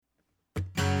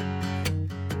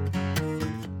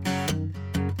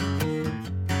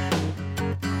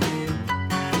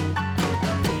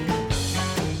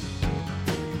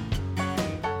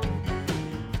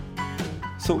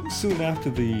So soon after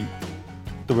the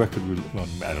record, well,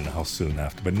 I don't know how soon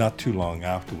after, but not too long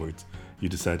afterwards, you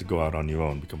decided to go out on your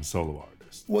own, become a solo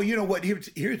artist. Well, you know what?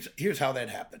 Here's how that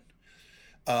happened.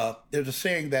 There's a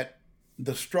saying that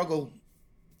the struggle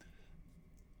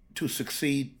to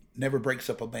succeed never breaks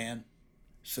up a band.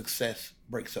 Success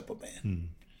breaks up a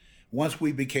band. Once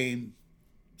we became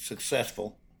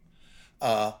successful,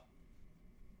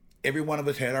 every one of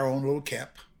us had our own little camp.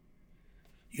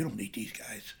 You don't need these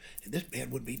guys. And this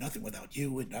band would be nothing without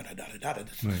you, and da-da-da-da-da.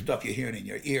 This is the stuff you're hearing in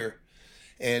your ear.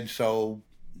 And so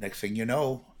next thing you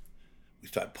know, we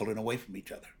started pulling away from each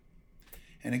other.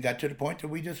 And it got to the point that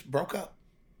we just broke up.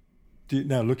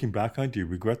 Now, looking back on it, do you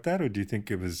regret that, or do you think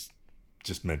it was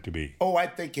just meant to be? Oh, I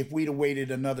think if we'd have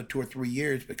waited another 2 or 3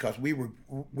 years, because we were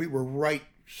right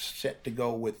set to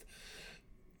go with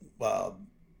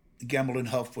Gamble and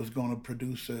Huff was going to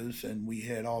produce us, and we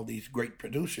had all these great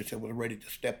producers that were ready to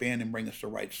step in and bring us the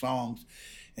right songs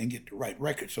and get the right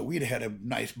records. So we'd had a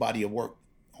nice body of work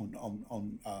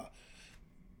on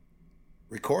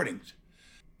recordings.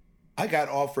 I got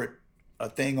offered a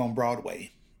thing on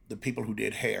Broadway. The people who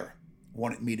did Hair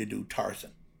wanted me to do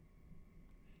Tarzan.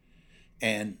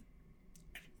 And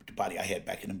the body I had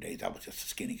back in them days, I was just a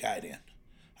skinny guy then.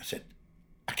 I said,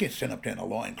 I can't stand up there in a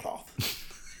loincloth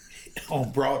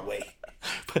on Broadway.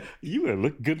 But you were a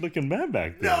good-looking man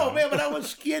back then. No, man, but I was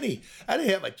skinny. I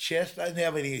didn't have a chest. I didn't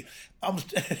have any. I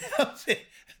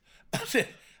said,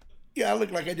 yeah, I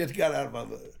looked like I just got out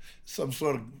of some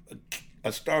sort of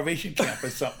a starvation camp or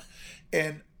something.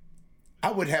 And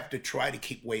I would have to try to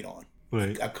keep weight on.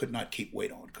 Right. I could not keep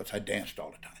weight on because I danced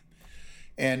all the time.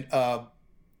 And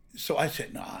so I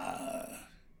said, nah.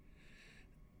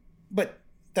 But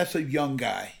that's a young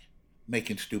guy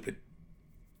making stupid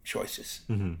choices.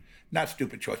 Mm-hmm. Not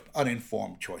stupid choices,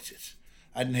 uninformed choices.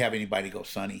 I didn't have anybody go,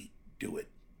 Sonny, do it.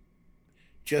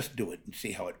 Just do it and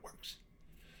see how it works.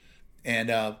 And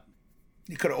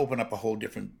you could have opened up a whole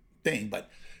different thing. But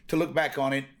to look back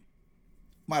on it,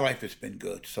 my life has been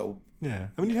good. So yeah,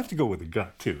 I mean, you have to go with a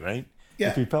gut too, right?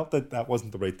 Yeah. If you felt that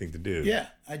wasn't the right thing to do. Yeah,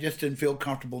 I just didn't feel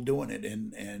comfortable doing it,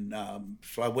 and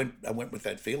so I went with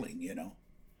that feeling, you know.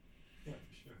 Yeah,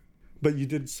 for sure. But you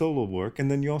did solo work, and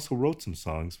then you also wrote some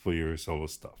songs for your solo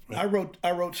stuff, right?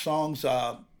 I wrote songs.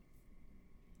 I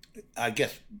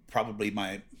guess probably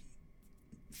my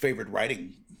favorite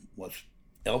writing was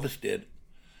Elvis did.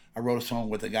 I wrote a song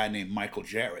with a guy named Michael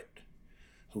Jarrett,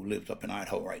 who lives up in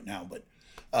Idaho right now. But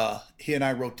he and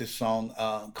I wrote this song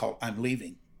called "I'm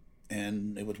Leaving."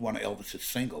 And it was one of Elvis's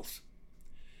singles.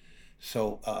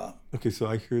 So okay, so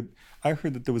I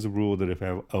heard that there was a rule that if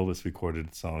Elvis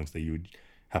recorded songs that you would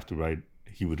have to write,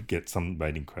 he would get some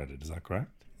writing credit. Is that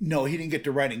correct? No, he didn't get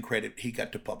the writing credit. He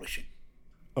got the publishing.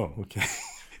 Oh, okay.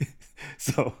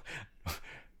 So,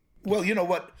 well, you know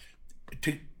what?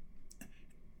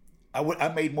 I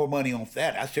made more money on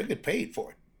that. I still get paid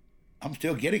for it. I'm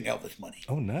still getting Elvis money.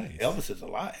 Oh, nice. Elvis is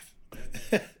alive.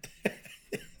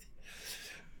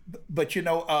 But you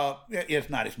know, it's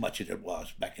not as much as it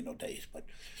was back in those days.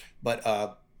 But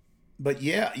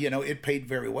yeah, you know, it paid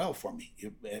very well for me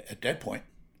at that point.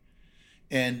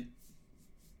 And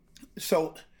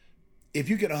so, if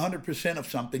you get 100% of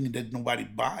something that nobody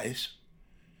buys,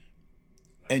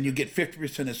 and you get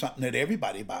 50% of something that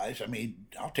everybody buys, I mean,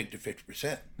 I'll take the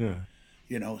 50%. Yeah.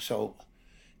 You know, so,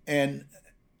 and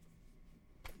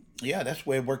yeah, that's the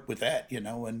way it worked with that. You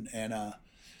know, and.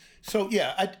 So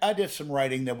yeah, I did some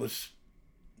writing that was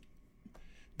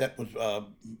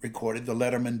recorded. The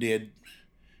Letterman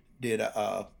did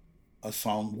a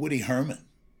song. Woody Herman,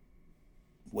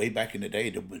 way back in the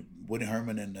day, Woody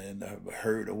Herman and the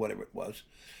Herd or whatever it was.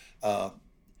 I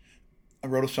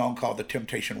wrote a song called "The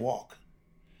Temptation Walk,"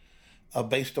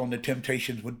 based on the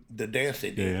Temptations with the dance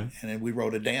they did, and then we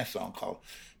wrote a dance song called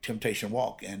 "Temptation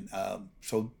Walk," and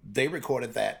so they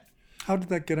recorded that. How did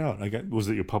that get out? Was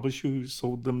it your publisher who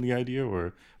sold them the idea,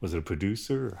 or was it a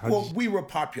producer? We were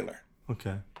popular.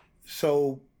 Okay.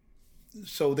 So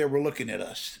they were looking at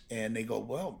us, and they go,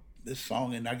 well, this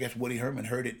song, and I guess Woody Herman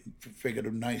heard it and figured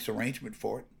a nice arrangement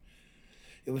for it.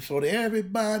 It was sort of,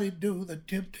 everybody do the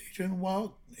temptation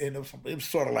walk. And it was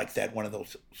sort of like that, one of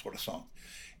those sort of songs.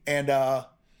 And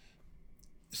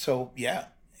so, yeah,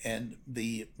 and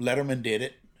the Letterman did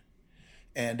it.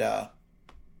 And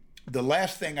the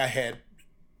last thing I had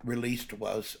released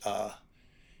was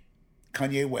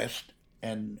Kanye West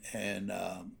and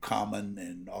Common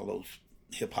and all those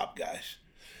hip hop guys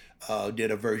did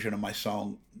a version of my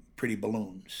song "Pretty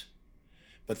Balloons,"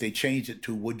 but they changed it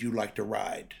to "Would You Like to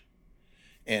Ride?"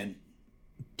 And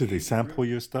did they sample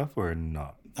your stuff or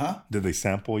not? Huh? Did they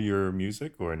sample your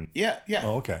music or? Yeah.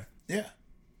 Oh, okay. Yeah.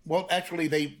 Well, actually,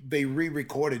 they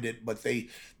re-recorded it, but they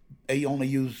only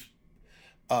used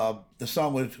the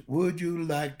song was "Would You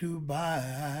Like to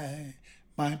Buy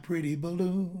My Pretty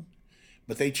Balloon,"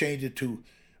 but they changed it to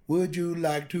 "Would You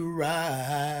Like to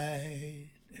Ride?"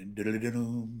 And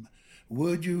diddle-diddle-doom,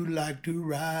 "Would you like to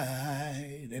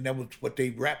ride?" And that was what they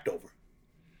rapped over.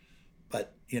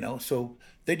 But so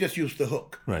they just used the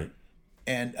hook, Right.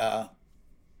 and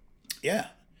yeah,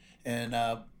 and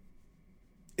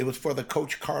it was for the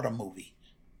Coach Carter movie.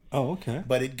 Oh, okay.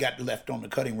 But it got left on the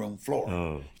cutting room floor.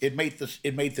 Oh. It made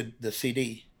the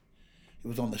CD. It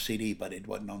was on the CD, but it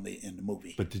wasn't in the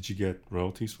movie. But did you get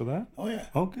royalties for that? Oh yeah.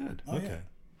 Oh, good. Oh, okay.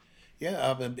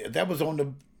 Yeah, that was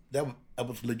that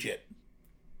was legit.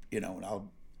 And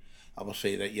I will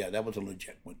say that that was a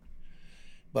legit one.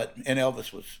 And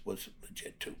Elvis was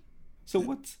legit too. So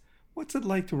what's it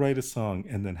like to write a song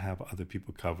and then have other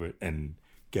people cover it and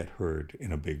get heard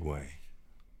in a big way?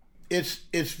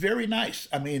 It's very nice.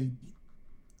 I mean,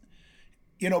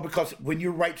 because when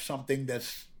you write something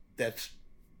that's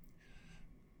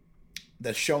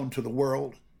shown to the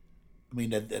world, I mean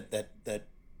that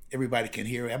everybody can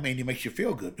hear. I mean, it makes you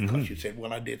feel good because you said,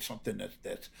 "Well, I did something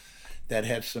that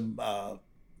had some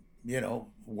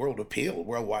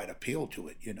worldwide appeal to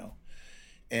it."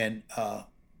 And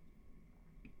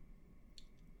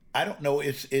I don't know.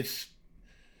 It's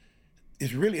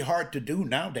really hard to do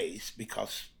nowadays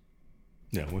because.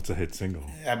 Yeah, what's a hit single?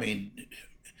 I mean,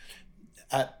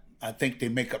 I think they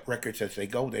make up records as they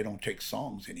go. They don't take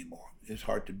songs anymore. It's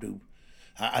hard to do.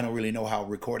 I don't really know how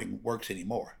recording works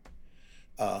anymore.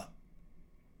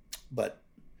 But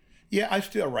yeah, I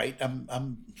still write.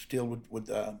 I'm still with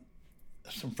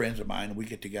some friends of mine, and we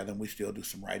get together and we still do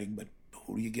some writing. But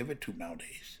who do you give it to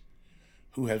nowadays?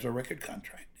 Who has a record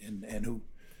contract and who?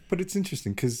 But it's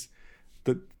interesting because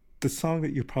the song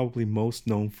that you're probably most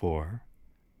known for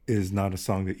is not a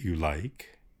song that you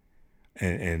like,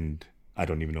 and I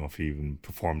don't even know if you even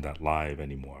perform that live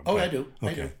anymore. Oh, but, I do.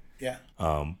 Okay. I do. Yeah.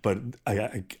 But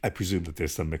I presume that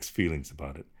there's some mixed feelings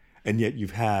about it, and yet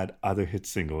you've had other hit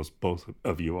singles, both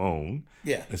of your own,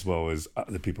 Yeah. as well as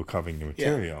the people covering the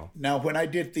material. Yeah. Now, when I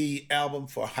did the album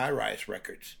for High Rise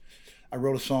Records, I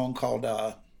wrote a song called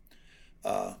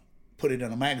 "Put It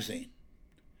in a Magazine,"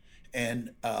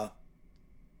 and that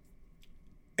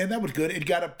was good. It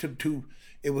got up to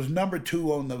it was number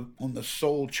 2 on the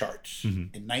soul charts in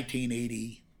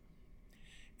 1980,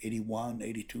 81,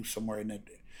 82, somewhere in that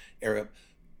era.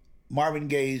 Marvin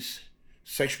Gaye's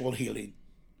 "Sexual Healing,"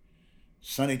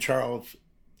 Sonny Charles'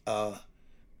 "Put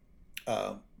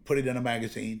It in a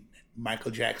Magazine," Michael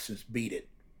Jackson's "Beat It."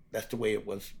 That's the way it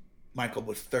was. Michael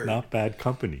was third. Not bad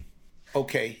company.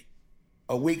 Okay,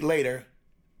 a week later,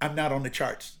 I'm not on the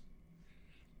charts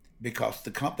because the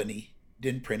company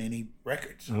didn't print any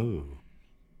records. Oh.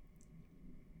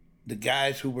 The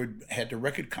guys who had the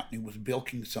record company was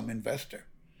bilking some investor,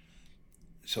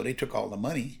 so they took all the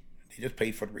money. They just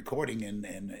paid for the recording and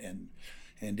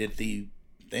did the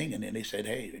thing, and then they said,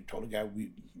 "Hey," they told the guy,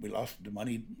 "We lost the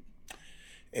money,"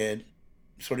 and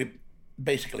so they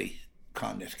basically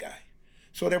conned this guy.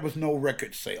 So there was no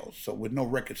record sales. So with no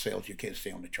record sales, you can't stay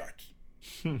on the charts.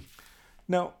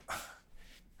 Now,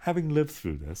 having lived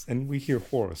through this, and we hear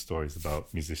horror stories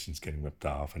about musicians getting ripped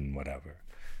off and whatever,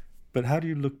 but how do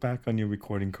you look back on your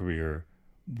recording career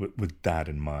with that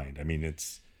in mind? I mean,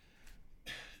 it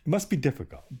must be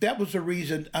difficult. That was the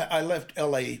reason I left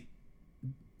L.A.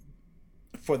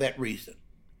 for that reason.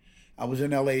 I was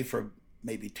in L.A. for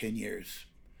maybe 10 years,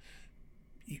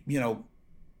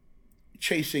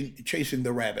 chasing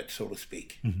the rabbit, so to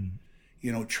speak.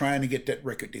 Mm-hmm. Trying to get that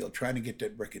record deal, trying to get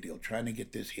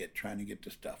this hit, trying to get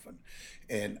this stuff.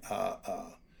 And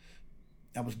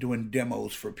I was doing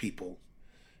demos for people.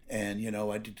 And,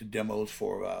 I did the demos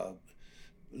for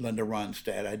Linda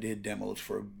Ronstadt. I did demos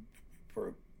for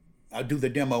I do the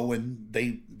demo when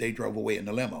they drove away in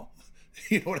the limo.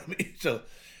 You know what I mean? So,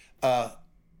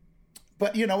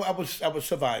 but I was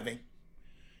surviving.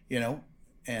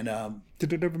 And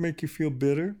did it ever make you feel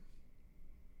bitter?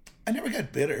 I never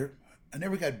got bitter,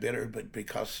 but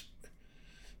because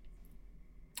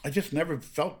I just never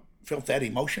felt that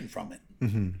emotion from it.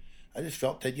 Mm-hmm. I just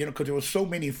felt that, because there were so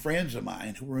many friends of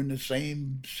mine who were in the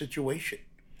same situation.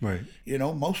 Right.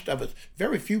 Most of us,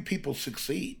 very few people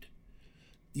succeed.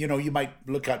 You might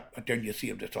look out there and you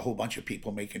see there's a whole bunch of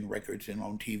people making records and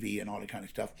on TV and all that kind of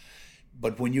stuff.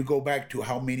 But when you go back to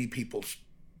how many people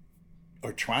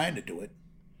are trying to do it,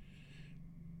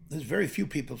 there's very few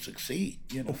people succeed.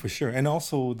 Oh, for sure. And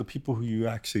also the people who you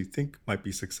actually think might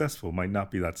be successful might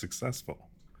not be that successful.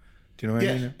 Do you know what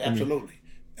I mean? Yes, absolutely.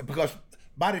 Because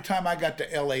by the time I got to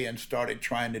LA and started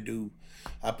trying to do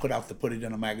I put it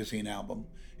in a magazine album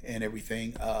and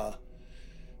everything. I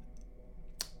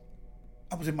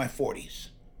was in my 40s.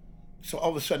 So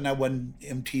all of a sudden I wasn't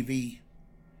MTV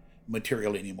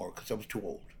material anymore because I was too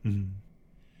old. Mm-hmm.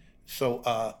 So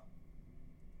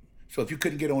if you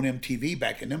couldn't get on MTV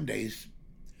back in them days,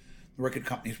 the record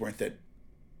companies weren't that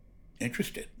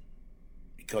interested.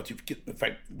 Because in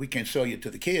fact, we can't sell you to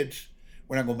the kids,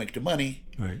 we're not going to make the money.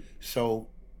 Right. So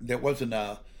there wasn't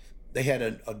they had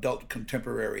an adult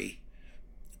contemporary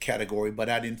category, but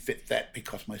I didn't fit that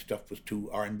because my stuff was too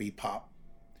R&B pop.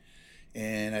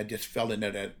 And I just fell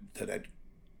into that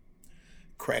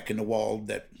crack in the wall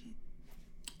that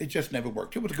it just never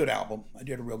worked. It was a good album. I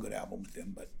did a real good album with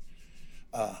them, but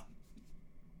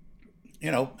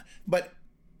but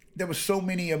there were so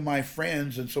many of my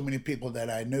friends and so many people that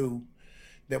I knew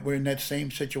that were in that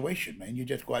same situation, man. You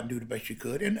just go out and do the best you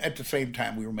could. And at the same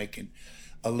time, we were making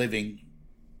a living,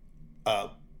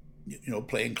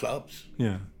 playing clubs.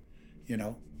 Yeah.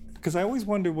 Because I always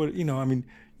wonder what, I mean,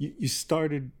 you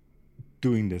started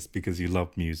doing this because you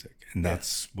loved music, and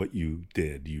that's what you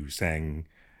did. You sang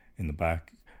in the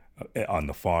back on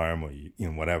the farm, or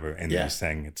whatever, and you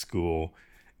sang at school.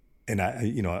 And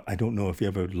I don't know if you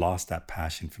ever lost that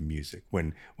passion for music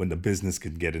when the business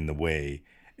could get in the way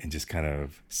and just kind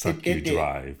of suck you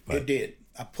dry. But it did.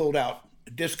 I pulled out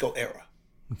the disco era.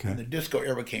 Okay. When the disco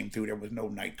era came through, there was no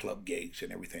nightclub gigs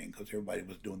and everything because everybody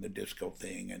was doing the disco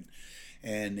thing,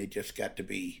 and it just got to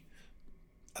be.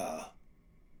 I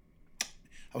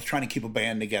was trying to keep a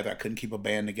band together. I couldn't keep a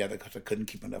band together because I couldn't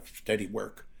keep enough steady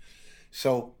work.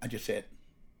 So I just said,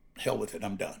 hell with it,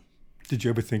 I'm done. Did you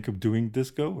ever think of doing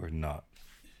disco or not?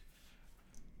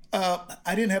 I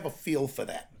didn't have a feel for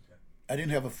that. Okay. I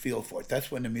didn't have a feel for it.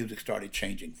 That's when the music started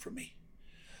changing for me.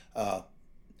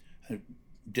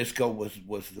 Disco was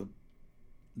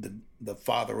the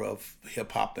father of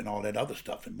hip hop and all that other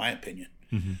stuff, in my opinion.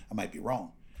 Mm-hmm. I might be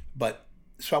wrong. But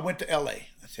so I went to LA.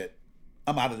 I said,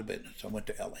 I'm out of the business. I went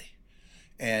to LA.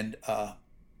 And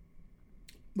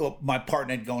my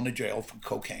partner had gone to jail for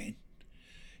cocaine.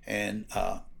 And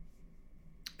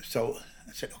so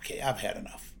I said, okay, I've had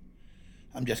enough.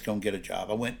 I'm just going to get a job.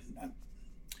 I went,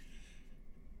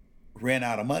 ran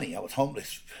out of money. I was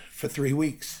homeless for 3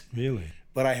 weeks. Really?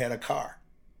 But I had a car.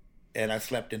 And I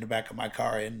slept in the back of my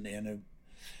car, and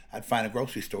I'd find a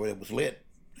grocery store that was lit.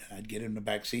 And I'd get in the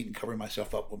back seat and cover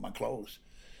myself up with my clothes.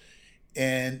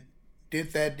 And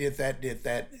did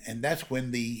that. And that's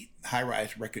when the High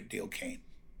Rise record deal came.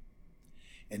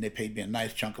 And they paid me a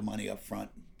nice chunk of money up front.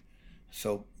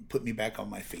 So put me back on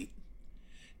my feet.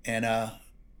 And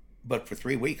but for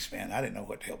 3 weeks, man, I didn't know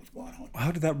what the hell was going on.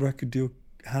 How did that record deal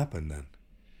happen then?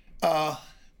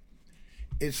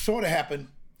 It sort of happened.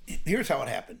 Here's how it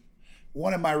happened.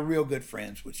 One of my real good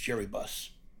friends was Jerry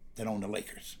Buss, that owned the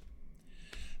Lakers.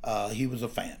 He was a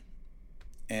fan,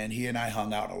 and he and I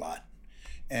hung out a lot.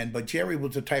 But Jerry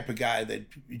was the type of guy that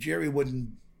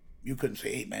you couldn't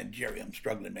say, hey man, Jerry, I'm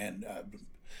struggling, man.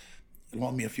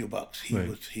 Loan me a few bucks.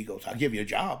 He goes, I'll give you a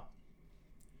job.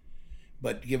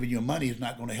 But giving you money is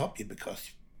not going to help you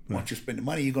because once you spend the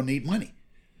money, you're going to need money.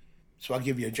 So I'll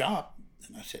give you a job.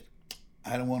 And I said,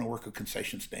 I don't want to work a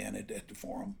concession stand at the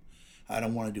Forum. I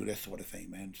don't want to do that sort of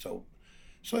thing, man. So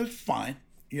it's fine,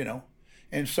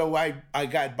 And so I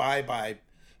got by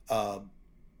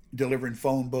delivering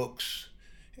phone books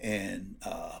and...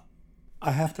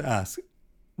 I have to ask,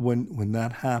 when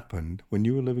that happened, when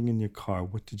you were living in your car,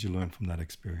 what did you learn from that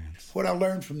experience? What I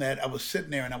learned from that, I was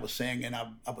sitting there and I was saying, and I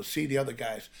would see the other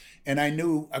guys, and I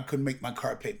knew I couldn't make my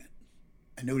car payment.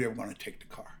 I knew they were going to take the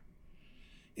car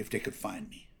if they could find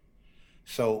me.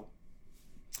 So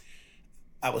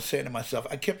I kept saying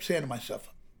to myself,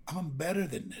 I'm better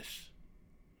than this.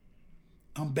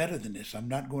 I'm better than this. I'm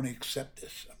not going to accept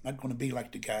this. I'm not going to be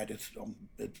like the guy that's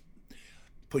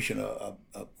pushing a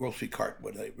grocery cart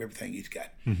with everything he's got.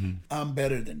 Mm-hmm. I'm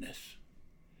better than this.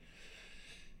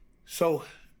 So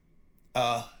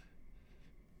I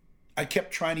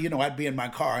kept trying to, I'd be in my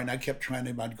car and I kept trying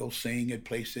to, I'd go sing at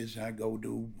places and I'd go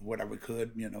do whatever I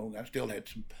could, I still had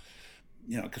some,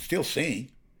 could still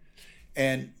sing.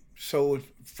 And so a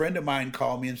friend of mine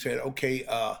called me and said, okay,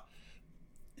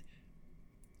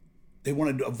 they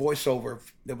wanted a voiceover.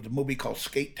 There was a movie called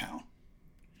Skate Town.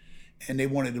 And they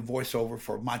wanted a voiceover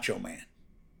for Macho Man.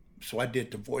 So I did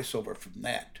the voiceover from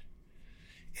that.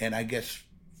 And I guess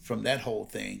from that whole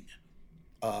thing,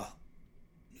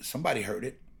 somebody heard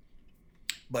it.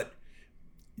 But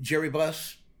Jerry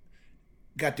Buss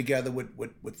got together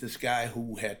with this guy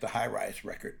who had the High Rise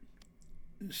record.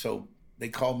 So they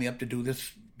called me up to do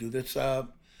this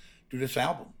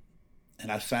album.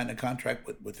 And I signed a contract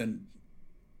within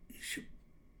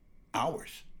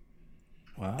hours.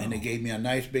 Wow. And they gave me a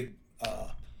nice big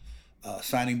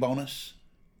signing bonus,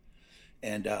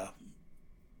 and I'm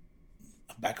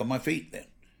back on my feet then.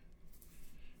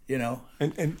 You know.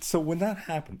 And so when that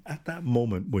happened, at that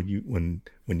moment when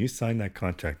you signed that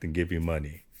contract and gave you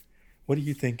money, what are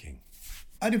you thinking?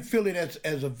 I didn't feel it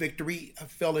as a victory. I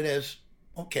felt it as,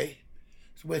 okay,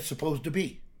 it's the way it's supposed to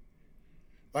be.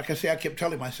 Like I say, I kept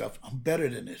telling myself, I'm better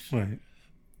than this. Right.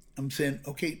 I'm saying,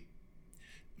 okay,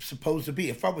 it's supposed to be.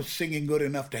 If I was singing good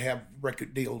enough to have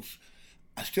record deals,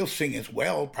 I still sing as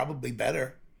well, probably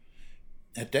better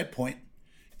at that point.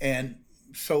 And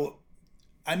so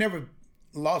I never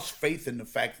lost faith in the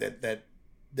fact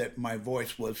that my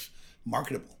voice was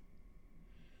marketable.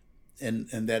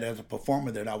 And that as a performer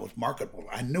that I was marketable.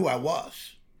 I knew I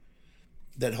was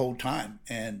that whole time.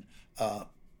 And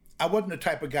I wasn't the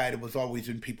type of guy that was always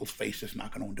in people's faces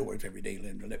knocking on doors every day,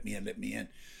 let me in, let me in.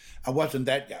 I wasn't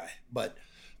that guy, but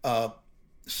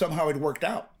somehow it worked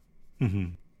out.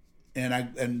 Mm-hmm.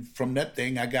 And from that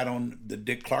thing, I got on the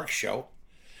Dick Clark show.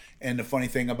 And the funny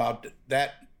thing about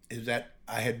that is that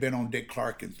I had been on Dick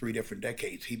Clark in 3 different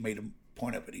decades. He made a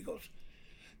point of it. He goes,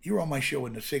 "You were on my show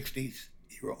in the 60s,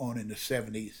 you were on in the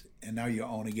 70s, and now you're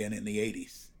on again in the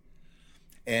 80s.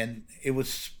 And it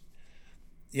was,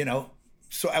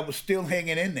 so I was still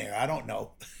hanging in there. I don't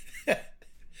know.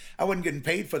 I wasn't getting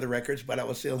paid for the records, but I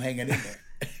was still hanging in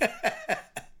there.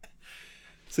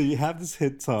 So you have this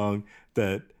hit song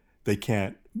that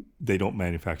they don't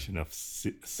manufacture enough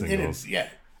singles. Yeah.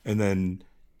 And then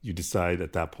you decide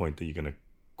at that point that you're going to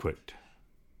quit.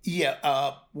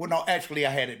 Yeah. Well, no, actually, I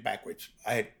had it backwards.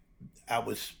 I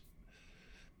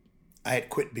had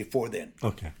quit before then.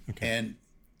 Okay. And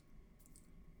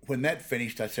when that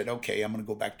finished, I said, okay, I'm going to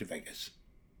go back to Vegas.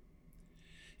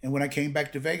 And when I came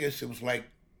back to Vegas, it was like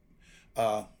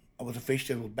I was a fish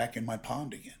that was back in my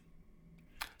pond again.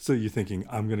 So you're thinking,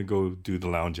 I'm going to go do the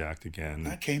lounge act again.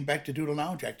 I came back to do the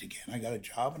lounge act again. I got a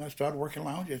job and I started working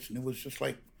lounges, and it was just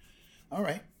like, all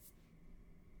right.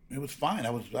 It was fine.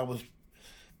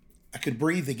 I could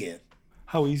breathe again.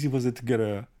 How easy was it to get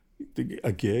a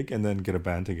gig and then get a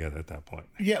band together at that point?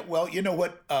 Yeah, well, you know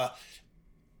what? I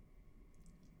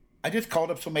just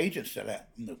called up some agents that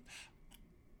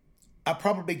I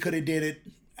probably could have did it.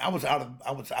 I was out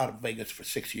of Vegas for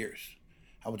 6 years.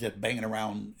 I was just banging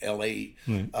around L.A.,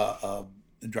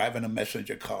 driving a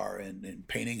messenger car and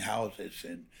painting houses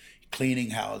and cleaning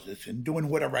houses and doing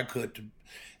whatever I could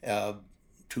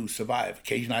to survive.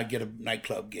 Occasionally I'd get a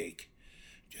nightclub gig.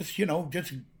 Just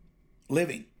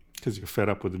living. Because you're fed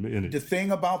up with the The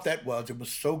thing about that was it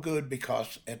was so good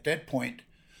because at that point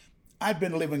I'd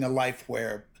been living a life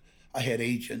where I had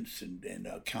agents and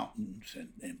accountants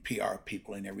and PR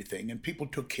people and everything, and people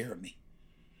took care of me.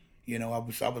 I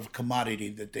was a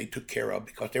commodity that they took care of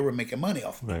because they were making money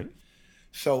off of me. Right.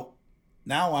 So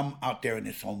now I'm out there and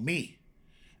it's on me.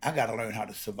 I got to learn how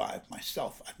to survive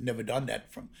myself. I've never done that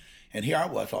and here I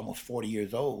was almost 40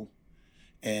 years old,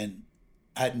 and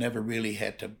I'd never really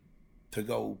had to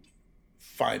go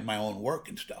find my own work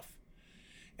and stuff.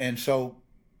 And so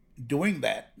doing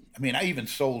that, I even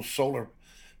sold solar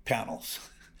panels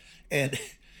and,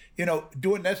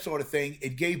 doing that sort of thing,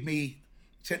 it gave me,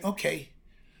 said, okay,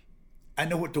 I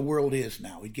know what the world is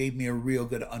now. It gave me a real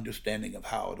good understanding of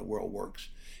how the world works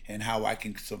and how I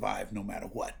can survive no matter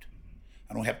what.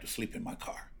 I don't have to sleep in my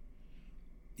car.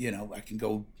 I can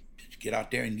go get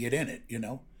out there and get in it,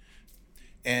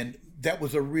 And that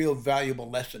was a real valuable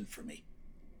lesson for me.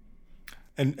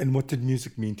 And what did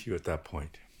music mean to you at that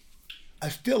point? I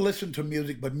still listened to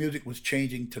music, but music was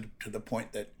changing to the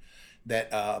point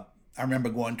that I remember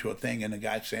going to a thing and the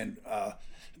guy saying,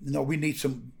 no, we need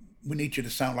you to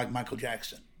sound like Michael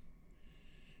Jackson.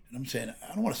 And I'm saying,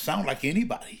 I don't want to sound like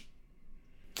anybody.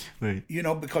 Right.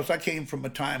 Because I came from a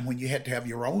time when you had to have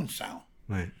your own sound.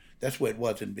 Right. That's what it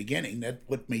was in the beginning. That's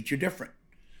what made you different.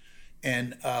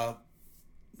 And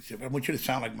he said, I want you to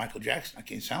sound like Michael Jackson. I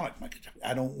can't sound like Michael Jackson.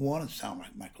 I don't want to sound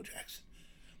like Michael Jackson.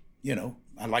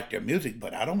 I like their music,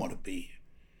 but I don't want to be,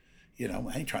 I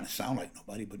ain't trying to sound like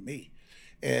nobody but me.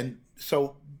 And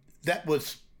so that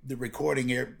was the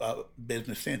recording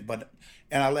business in.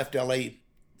 And I left L.A.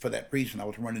 for that reason. I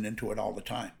was running into it all the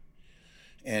time.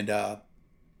 And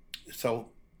so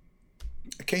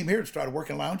I came here and started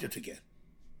working lounges again.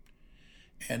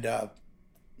 And it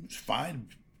was fine,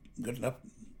 good enough.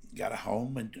 Got a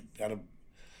home and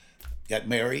got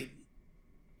married,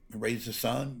 raised a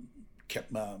son,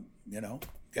 kept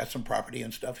got some property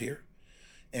and stuff here.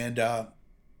 And,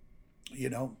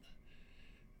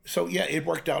 so yeah, it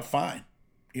worked out fine.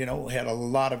 Had a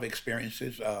lot of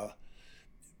experiences.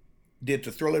 Did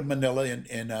the Thriller in Manila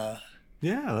in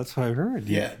Yeah, that's what I heard.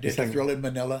 Yeah, You did the sang. Thrilla in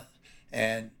Manila,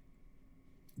 and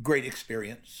great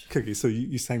experience. Okay, so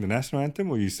you sang the national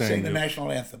anthem, or you Sang sang the the?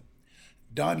 national anthem.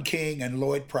 Don King and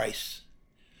Lloyd Price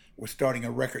were starting a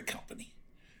record company.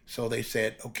 So they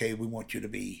said, okay, we want you to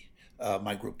be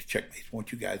my group, the Checkmates,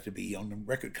 want you guys to be on the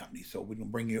record company. So we're going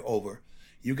to bring you over.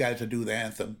 You guys will do the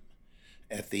anthem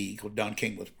at the, Don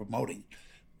King was promoting.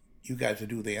 You guys will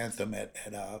do the anthem at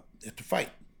the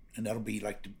fight. And that'll be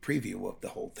like the preview of the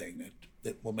whole thing.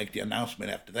 That will make the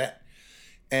announcement after that.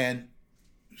 And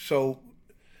so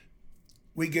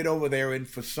we get over there, and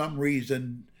for some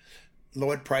reason,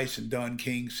 Lloyd Price and Don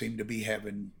King seem to be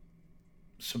having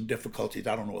some difficulties.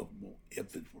 I don't know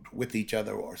if it's with each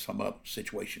other or some other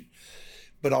situation.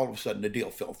 But all of a sudden, the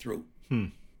deal fell through.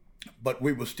 But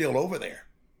we were still over there,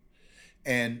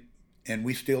 and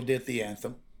we still did the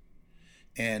anthem.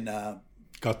 And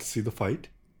Got to see the fight.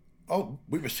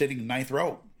 we were sitting in ninth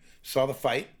row, saw the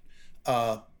fight.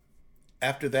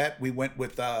 After that, we went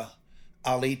with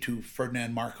Ali to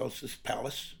Ferdinand Marcos's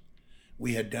palace.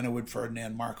 We had dinner with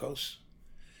Ferdinand Marcos,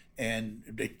 and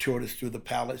they toured us through the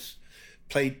palace.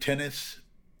 Played tennis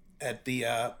at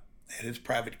his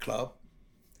private club,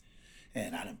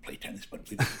 and I didn't play tennis, but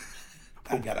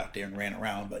I got out there and ran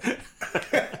around.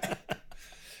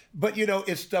 But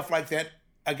it's stuff like that.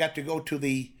 I got to go to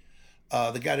the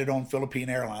guy that owned Philippine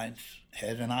Airlines,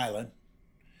 had an island.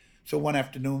 So one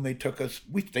afternoon they took us.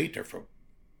 We stayed there for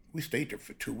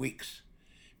 2 weeks,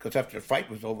 because after the fight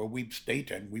was over, we stayed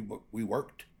there and we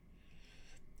worked.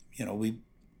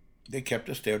 They kept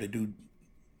us there to do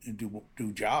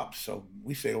jobs. So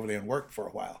we stayed over there and worked for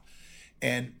a while.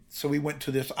 And so we went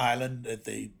to this island that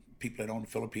the people that owned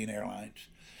Philippine Airlines.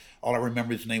 All I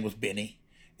remember, his name was Benny.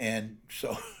 And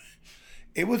so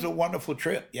it was a wonderful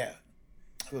trip. Yeah.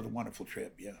 It was a wonderful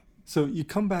trip. Yeah. So you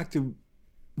come back to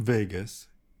Vegas,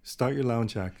 start your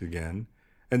lounge act again,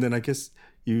 and then I guess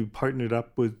you partnered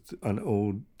up with an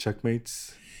old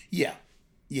Checkmates. Yeah.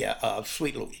 Yeah.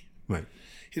 Sweet Louie. Right.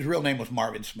 His real name was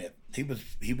Marvin Smith. He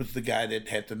was the guy that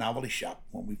had the novelty shop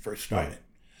when we first started. Right.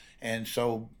 And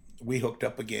so we hooked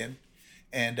up again,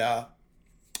 and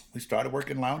we started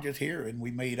working lounges here, and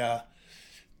we made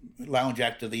Lounge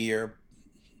Act of the Year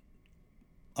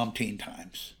umpteen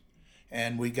times.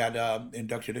 And we got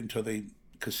inducted into the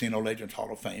Casino Legends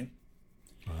Hall of Fame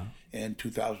in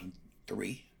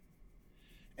 2003.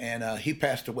 And he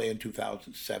passed away in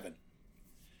 2007.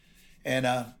 And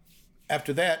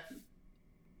after that,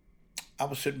 I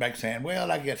was sitting back saying,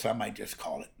 well, I guess I might just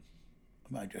call it. I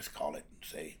might just call it and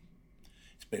say,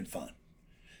 it's been fun.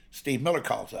 Steve Miller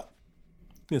calls up.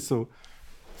 Yeah, so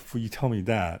before you tell me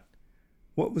that,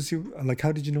 what was your,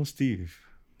 how did you know Steve?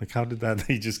 How did that,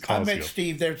 he just calls you? I met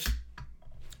Steve.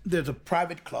 There's a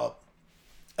private club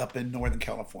up in Northern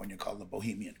California called the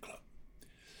Bohemian Club.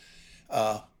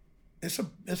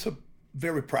 It's a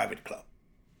very private club,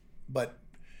 but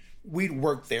we'd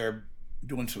worked there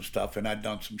doing some stuff, and I'd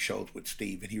done some shows with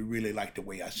Steve, and he really liked the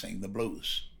way I sang the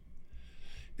blues.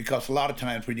 Because a lot of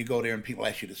times when you go there and people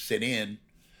ask you to sit in,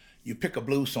 you pick a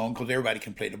blues song because everybody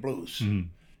can play the blues.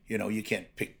 Mm-hmm. You can't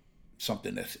pick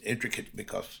something that's intricate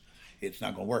because it's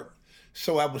not going to work.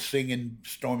 So I was singing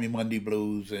Stormy Monday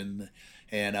blues and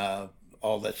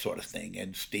all that sort of thing,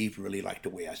 and Steve really liked the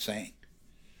way I sang.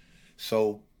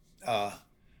 So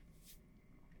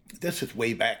this is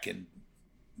way back in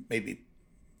maybe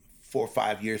 4 or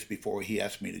 5 years before he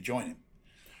asked me to join him.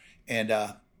 And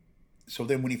so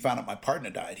then when he found out my partner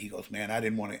died, he goes, man, I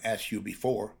didn't want to ask you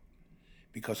before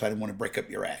because I didn't want to break up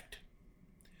your act.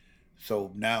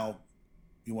 So now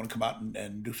you want to come out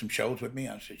and do some shows with me?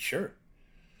 I said, sure.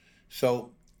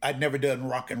 So I'd never done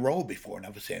rock and roll before, and I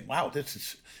was saying, wow,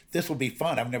 this will be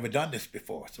fun. I've never done this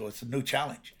before, so it's a new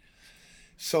challenge.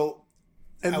 So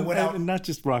I went out. And not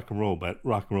just rock and roll, but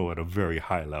rock and roll at a very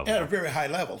high level. At a very high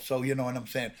level. So you know what I'm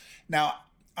saying. Now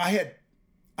I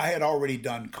had already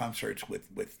done concerts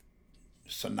with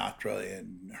Sinatra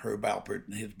and Herb Alpert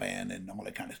and his band and all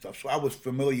that kind of stuff. So I was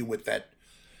familiar with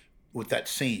that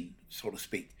scene, so to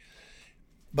speak.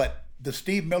 But the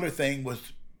Steve Miller thing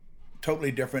was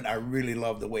totally different. I really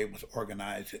love the way it was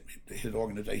organized. His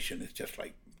organization is just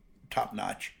like top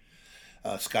notch.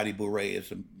 Scotty Bourret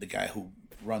is the guy who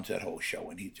runs that whole show,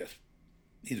 and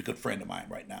he's a good friend of mine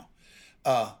right now.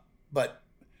 But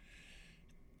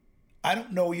I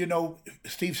don't know,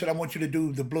 Steve said, I want you to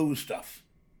do the blues stuff.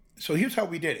 So here's how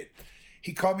we did it.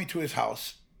 He called me to his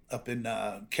house up in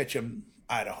Ketchum,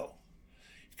 Idaho.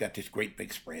 He's got this great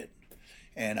big spread.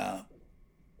 And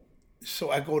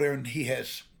so I go there, and he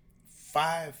has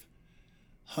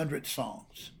 500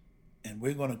 songs, and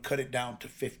we're going to cut it down to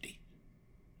 50.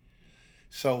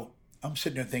 So I'm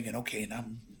sitting there thinking, okay,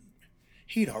 and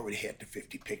he'd already had the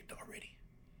 50 picked already.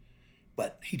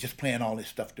 But he just playing all this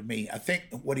stuff to me. I think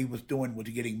what he was doing was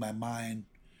getting my mind,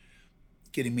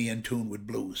 getting me in tune with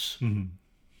blues.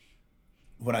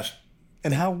 When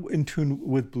And how in tune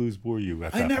with blues were you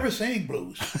at that I never point? sang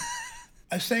blues.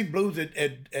 I sang blues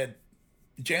at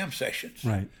jam sessions.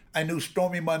 Right. I knew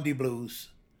Stormy Monday blues,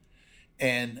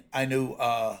 and I knew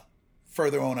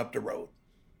Further On Up the Road.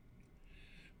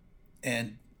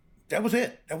 And that was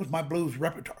it. That was my blues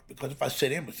repertoire, because if I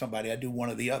sit in with somebody, I do one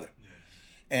or the other.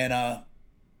 And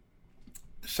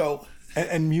so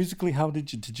And musically, how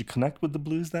did you connect with the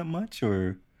blues that much,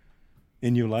 or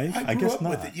in your life? I grew guess up not.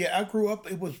 with it. Yeah, I grew up.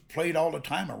 It was played all the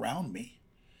time around me.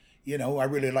 You know, I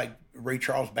really liked Ray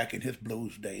Charles back in his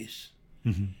blues days.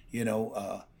 You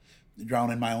know,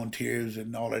 Drowning My Own Tears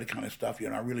and all that kind of stuff. You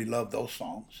know, I really loved those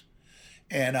songs.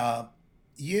 And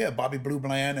yeah, Bobby Blue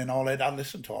Bland and all that. I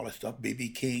listened to all that stuff. B.B.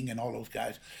 King and all those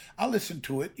guys. I listened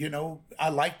to it. You know, I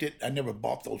liked it. I never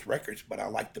bought those records, but I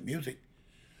liked the music.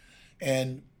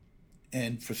 And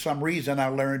for some reason, I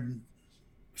learned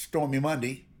Stormy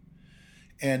Monday,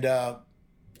 and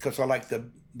because I like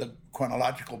the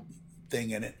chronological thing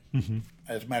in it.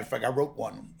 As a matter of fact, I wrote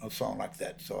a song like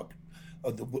that, so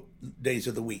of the days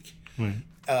of the week. Right.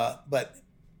 But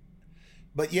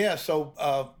yeah, so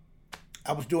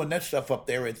I was doing that stuff up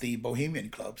there at the Bohemian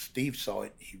Club. Steve saw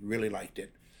it; he really liked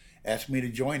it. Asked me to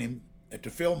join him at the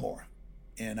Fillmore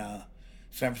in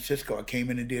San Francisco. I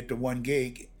came in and did the one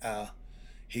gig.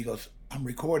 He goes, "I'm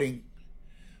recording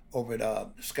over at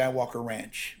Skywalker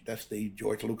Ranch. That's the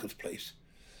George Lucas place.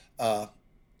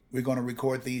 We're going to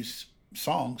record these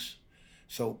songs.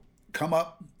 So come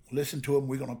up, listen to them.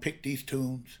 We're going to pick these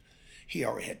tunes." He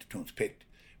already had the tunes picked.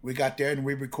 We got there and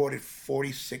we recorded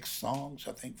 46 songs,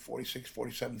 I think 46,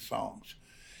 47 songs.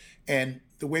 And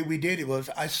the way we did it was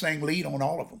I sang lead on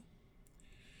all of them.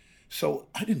 So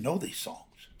I didn't know these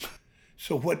songs.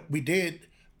 So what we did,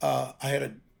 I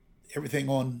had everything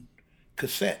on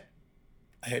cassette.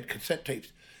 I had cassette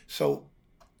tapes. So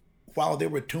while they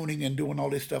were tuning and doing all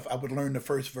this stuff, I would learn the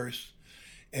first verse.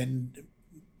 And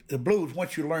the blues,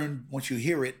 once you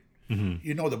hear it,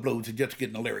 you know the blues, and just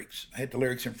getting the lyrics. I had the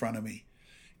lyrics in front of me.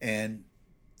 And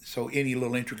so any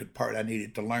little intricate part I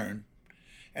needed to learn.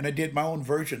 And I did my own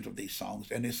versions of these songs.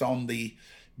 And it's on the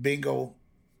Bingo,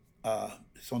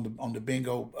 it's on the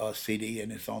Bingo CD,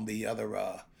 and it's on the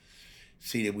other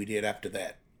CD we did after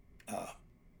that. Yeah,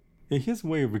 he has a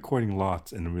way of recording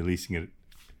lots and releasing it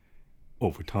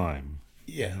over time.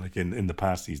 Yeah. Like in the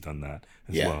past, he's done that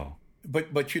as well.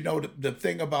 But you know, the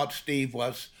thing about Steve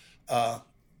was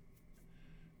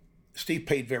Steve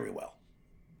paid very well.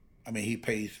 I mean, he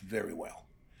pays very well.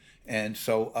 And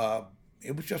so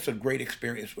it was just a great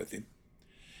experience with him.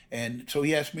 And so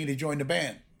he asked me to join the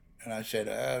band. And I said,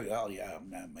 oh, yeah,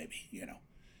 maybe, you know.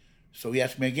 So he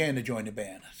asked me again to join the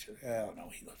band. I said, oh, no.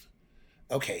 He goes,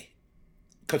 okay.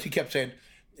 Because he kept saying,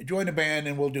 join the band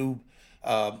and we'll do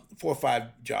 4 or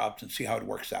 5 jobs and see how it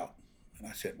works out. And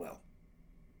I said, well,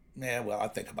 I'll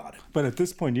think about it. But at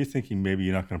this point, you're thinking maybe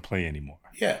you're not going to play anymore.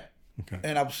 Yeah. Okay.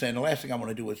 And I was saying, the last thing I want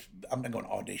to do is, I'm not going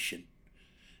to audition.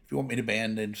 If you want me to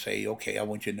band, then say, okay, I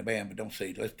want you in the band, but don't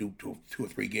say, let's do 2 or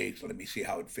 3 gigs. Let me see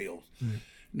how it feels.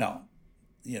 No,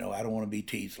 you know, I don't want to be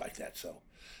teased like that.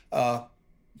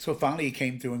 So finally he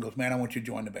came through and goes, man, I want you to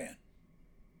join the band.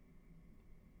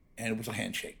 And it was a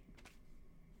handshake.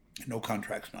 No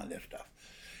contracts, none of that stuff.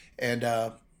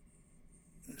 And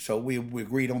so we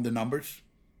agreed on the numbers,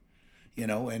 you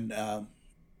know, and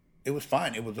it was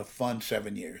fine. It was a fun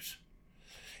 7 years.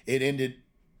 It ended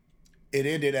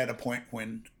at a point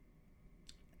when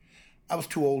I was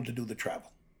too old to do the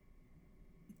travel.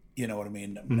 You know what I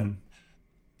mean?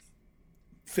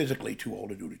 Physically too old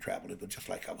to do the travel. It was just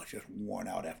like I was just worn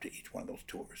out after each one of those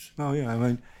tours. Oh yeah, I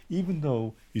mean, even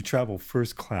though you travel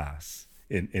first class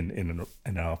in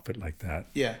an outfit like that,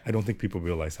 Yeah. I don't think people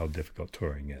realize how difficult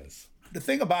touring is. The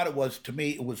thing about it was, to me,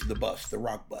 it was the bus, the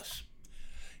rock bus.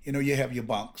 You know, you have your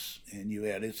bunks, and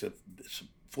it's a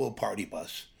full party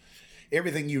bus.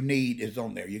 Everything you need is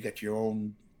on there. You got your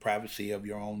own privacy of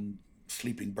your own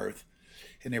sleeping berth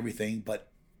and everything, but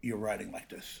you're riding like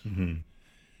this.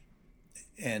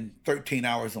 And 13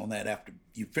 hours on that after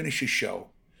you finish your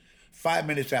show. 5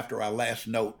 minutes after our last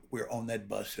note, we're on that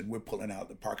bus and we're pulling out of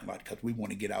the parking lot because we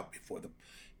want to get out before the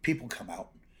people come out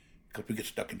because we get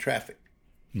stuck in traffic.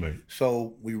 Right.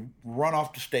 So we run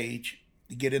off the stage,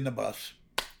 get in the bus,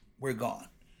 we're gone.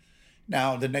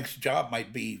 Now, the next job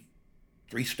might be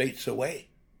 3 states away.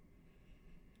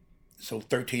 So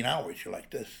 13 hours, you're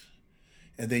like this.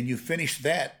 And then you finish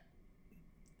that,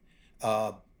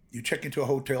 you check into a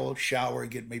hotel, shower,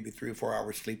 get maybe 3 or 4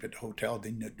 hours sleep at the hotel,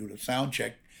 then you do the sound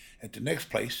check, At the next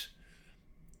place,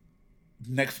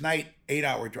 next night,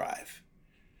 8-hour drive.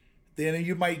 Then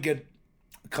you might get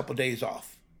a couple of days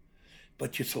off,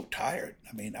 but you're so tired.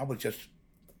 I mean,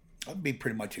 I'd be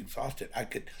pretty much exhausted.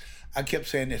 I kept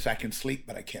saying this: I can sleep,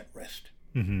 but I can't rest.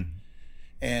 Mm-hmm.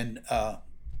 And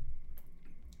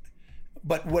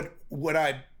but would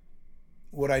I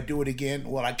do it again?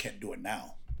 Well, I can't do it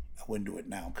now. I wouldn't do it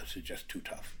now because it's just too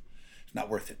tough. It's not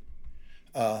worth it.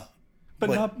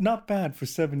 But not bad for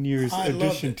 7 years. I loved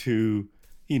Addition it. to,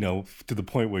 to the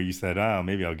point where you said,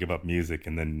 maybe I'll give up music,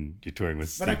 and then you're touring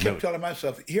with But I Steve kept Miller. telling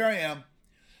myself, here I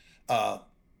am,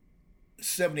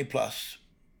 70 plus.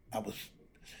 I was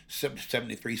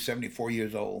 73, 74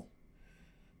 years old.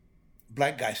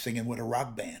 Black guy singing with a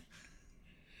rock band.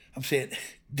 I'm saying,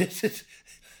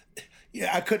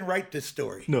 I couldn't write this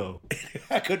story. No.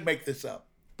 I couldn't make this up.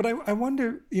 But I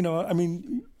wonder,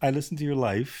 I listened to your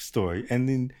life story, and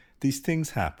then these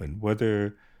things happen,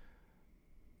 whether,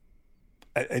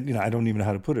 I don't even know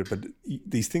how to put it, but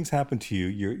these things happen to you.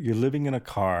 You're living in a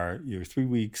car, you're 3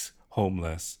 weeks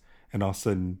homeless, and all of a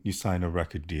sudden you sign a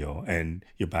record deal and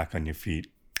you're back on your feet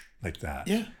like that.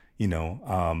 Yeah.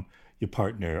 Your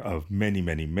partner of many,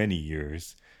 many, many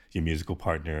years, your musical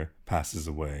partner passes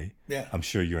away. Yeah. I'm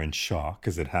sure you're in shock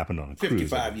because it happened on a cruise.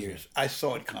 55 years. I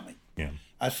saw it coming. Yeah.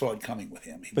 I saw it coming with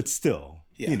him. But still,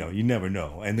 Yeah. you never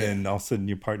know. And then all of a sudden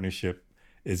your partnership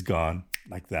is gone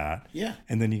like that. Yeah.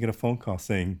 And then you get a phone call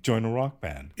saying, join a rock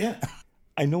band. Yeah.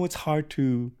 I know it's hard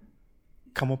to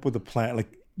come up with a plan.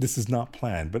 Like, this is not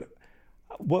planned, but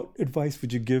what advice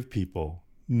would you give people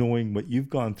knowing what you've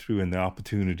gone through and the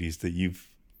opportunities that you've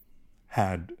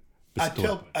had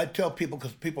bestowed? I tell people,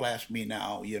 because people ask me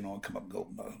now, come up and go,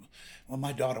 well,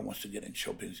 my daughter wants to get in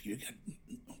show business.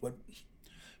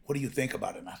 What do you think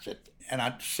about it? And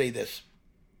I'd say this: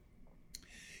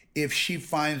 if she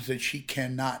finds that she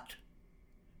cannot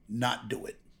not do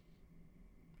it,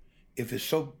 if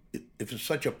it's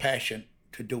such a passion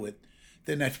to do it,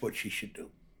 then that's what she should do.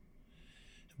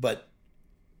 But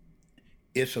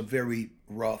it's a very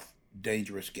rough,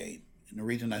 dangerous game. And the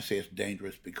reason I say it's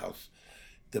dangerous because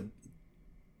the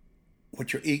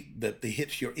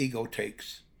hits your ego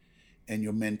takes and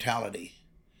your mentality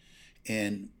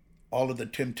and all of the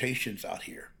temptations out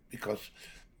here. Because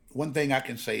one thing I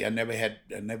can say, I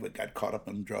never got caught up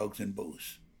on drugs and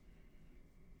booze.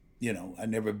 I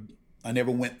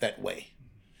never went that way.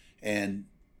 And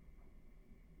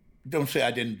don't say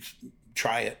I didn't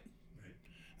try it.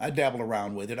 I dabbled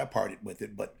around with it. I partied with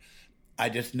it, but I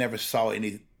just never saw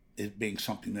any as being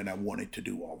something that I wanted to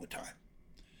do all the time.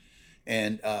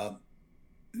 And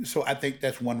so I think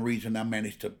that's one reason I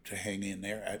managed to hang in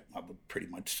there. I was pretty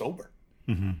much sober.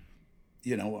 Mm-hmm.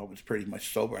 I was pretty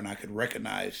much sober, and I could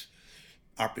recognize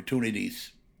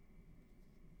opportunities.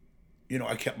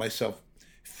 I kept myself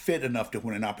fit enough that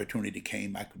when an opportunity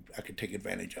came, I could take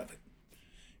advantage of it.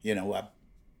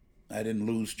 I didn't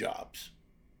lose jobs.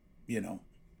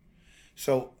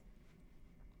 So,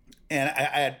 and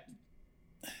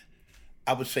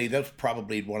I would say that's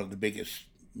probably one of the biggest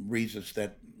reasons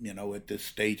that at this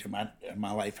stage of my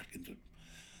life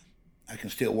I can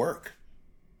still work.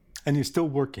 And you're still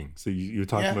working. So you're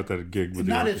talking about that gig with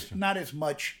not as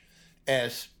much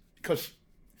as, because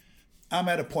I'm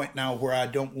at a point now where I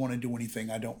don't want to do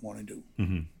anything I don't want to do.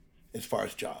 Mm-hmm. As far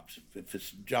as jobs. If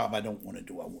it's a job I don't want to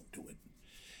do, I won't do it.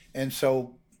 And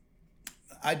so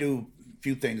I do a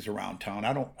few things around town.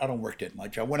 I don't work that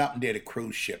much. I went out and did a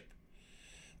cruise ship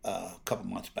a couple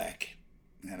months back,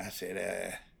 and I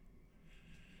said,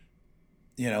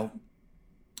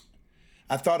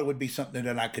 I thought it would be something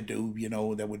that I could do,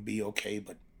 that would be okay,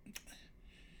 but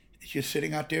it's just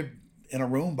sitting out there in a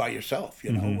room by yourself,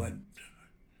 Mm-hmm. and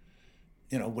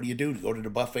what do you do? Go to the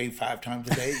buffet 5 times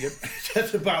a day?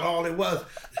 That's about all it was.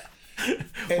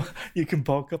 And, you can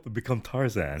bulk up and become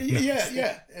Tarzan.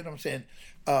 yeah. And I'm saying,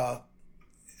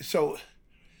 so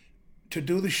to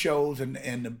do the shows and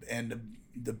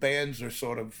the bands are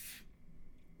sort of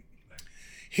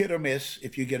hit or miss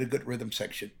if you get a good rhythm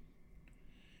section.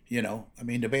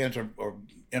 The bands are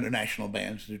international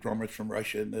bands. The drummers from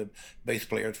Russia and the bass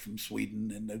players from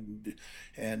Sweden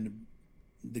and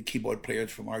the keyboard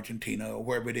players from Argentina or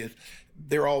wherever it is.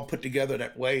 They're all put together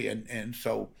that way, and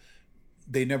so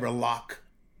they never lock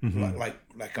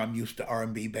like I'm used to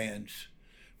R&B bands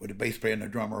where the bass player and the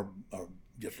drummer are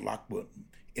just locked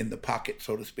in the pocket,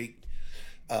 so to speak.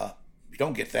 You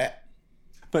don't get that.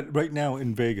 But right now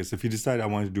in Vegas, if you decide I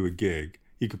want to do a gig,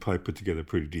 you could probably put together a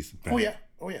pretty decent band.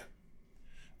 Oh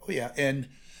yeah. And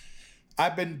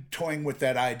I've been toying with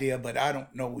that idea, but I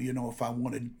don't know, if I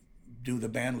want to do the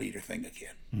band leader thing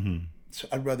again. Mm-hmm. So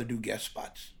I'd rather do guest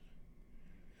spots.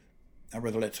 I'd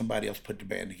rather let somebody else put the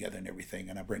band together and everything,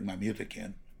 and I bring my music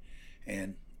in,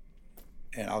 and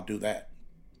I'll do that.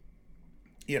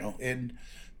 And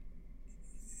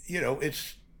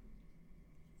it's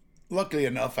luckily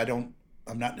enough I'm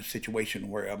not in a situation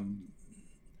where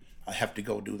I have to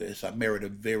go do this. I married a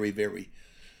very, very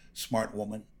smart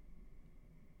woman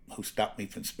who stopped me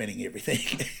from spending everything.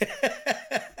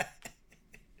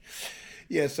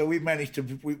 Yeah, so we managed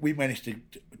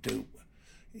to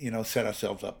set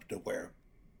ourselves up to where.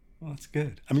 Well, that's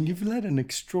good. I mean, you've led an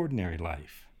extraordinary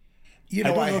life. I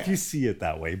don't know if you see it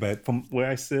that way, but from where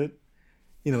I sit,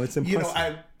 it's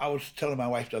impressive. I was telling my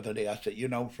wife the other day, I said,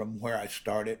 from where I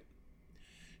started,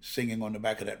 singing on the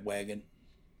back of that wagon,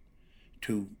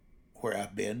 to where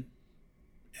I've been,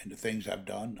 and the things I've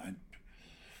done,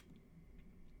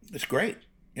 it's great.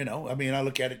 I mean, I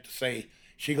look at it to say,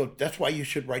 she goes, that's why you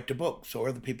should write the book, so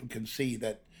other people can see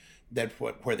that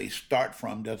where they start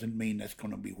from doesn't mean that's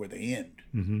going to be where they end.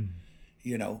 Mm-hmm.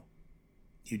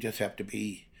 You just have to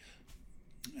be,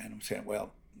 and I'm saying,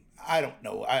 well, I don't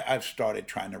know. I've started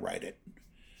trying to write it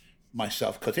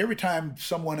myself, because every time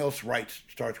someone else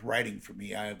starts writing for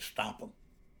me, I stop them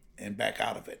and back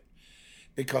out of it,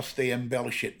 because they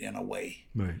embellish it in a way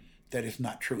that is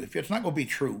not true. If it's not going to be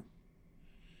true,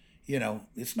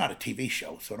 it's not a TV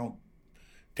show, so don't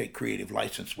take creative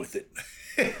license with it.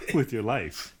 With your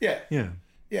life. Yeah.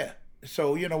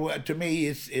 So, to me,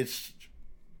 it's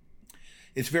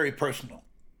very personal.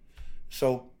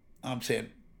 So I'm saying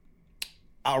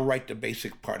I'll write the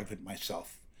basic part of it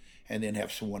myself and then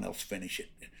have someone else finish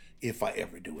it if I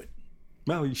ever do it.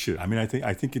 Well, you should. I mean, I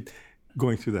think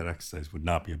going through that exercise would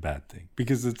not be a bad thing,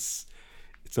 because it's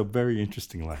a very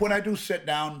interesting life. When I do sit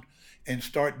down and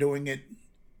start doing it,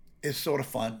 it's sort of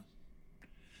fun.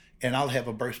 And I'll have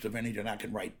a burst of energy and I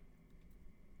can write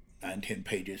 9-10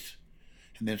 pages.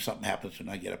 And then something happens and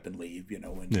I get up and leave,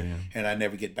 and I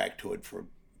never get back to it for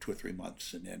 2 or 3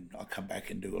 months. And then I'll come back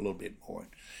and do a little bit more.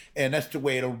 And that's the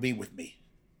way it'll be with me.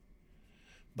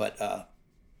 But,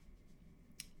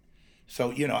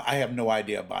 so, I have no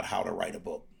idea about how to write a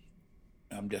book.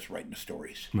 I'm just writing the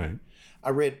stories. Right. I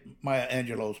read Maya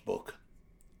Angelou's book,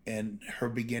 and her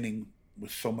beginning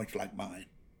was so much like mine.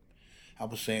 I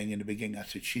was saying in the beginning, I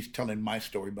said, she's telling my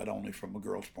story, but only from a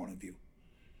girl's point of view.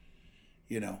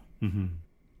 Mm-hmm.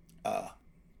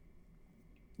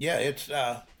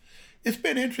 It's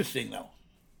been interesting, though.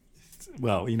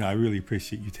 Well, I really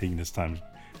appreciate you taking this time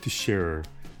to share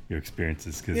your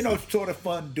experiences. Cause it's sort of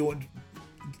fun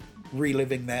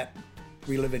reliving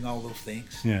all those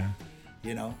things. Yeah.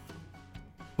 Well,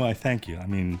 I thank you. I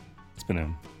mean, it's been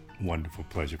a wonderful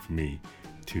pleasure for me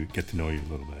to get to know you a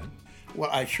little bit. Well,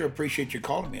 I sure appreciate you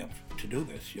calling me up to do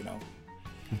this, Well,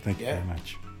 thank you very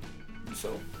much.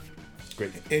 So,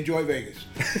 great. Enjoy Vegas.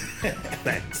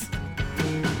 Thanks.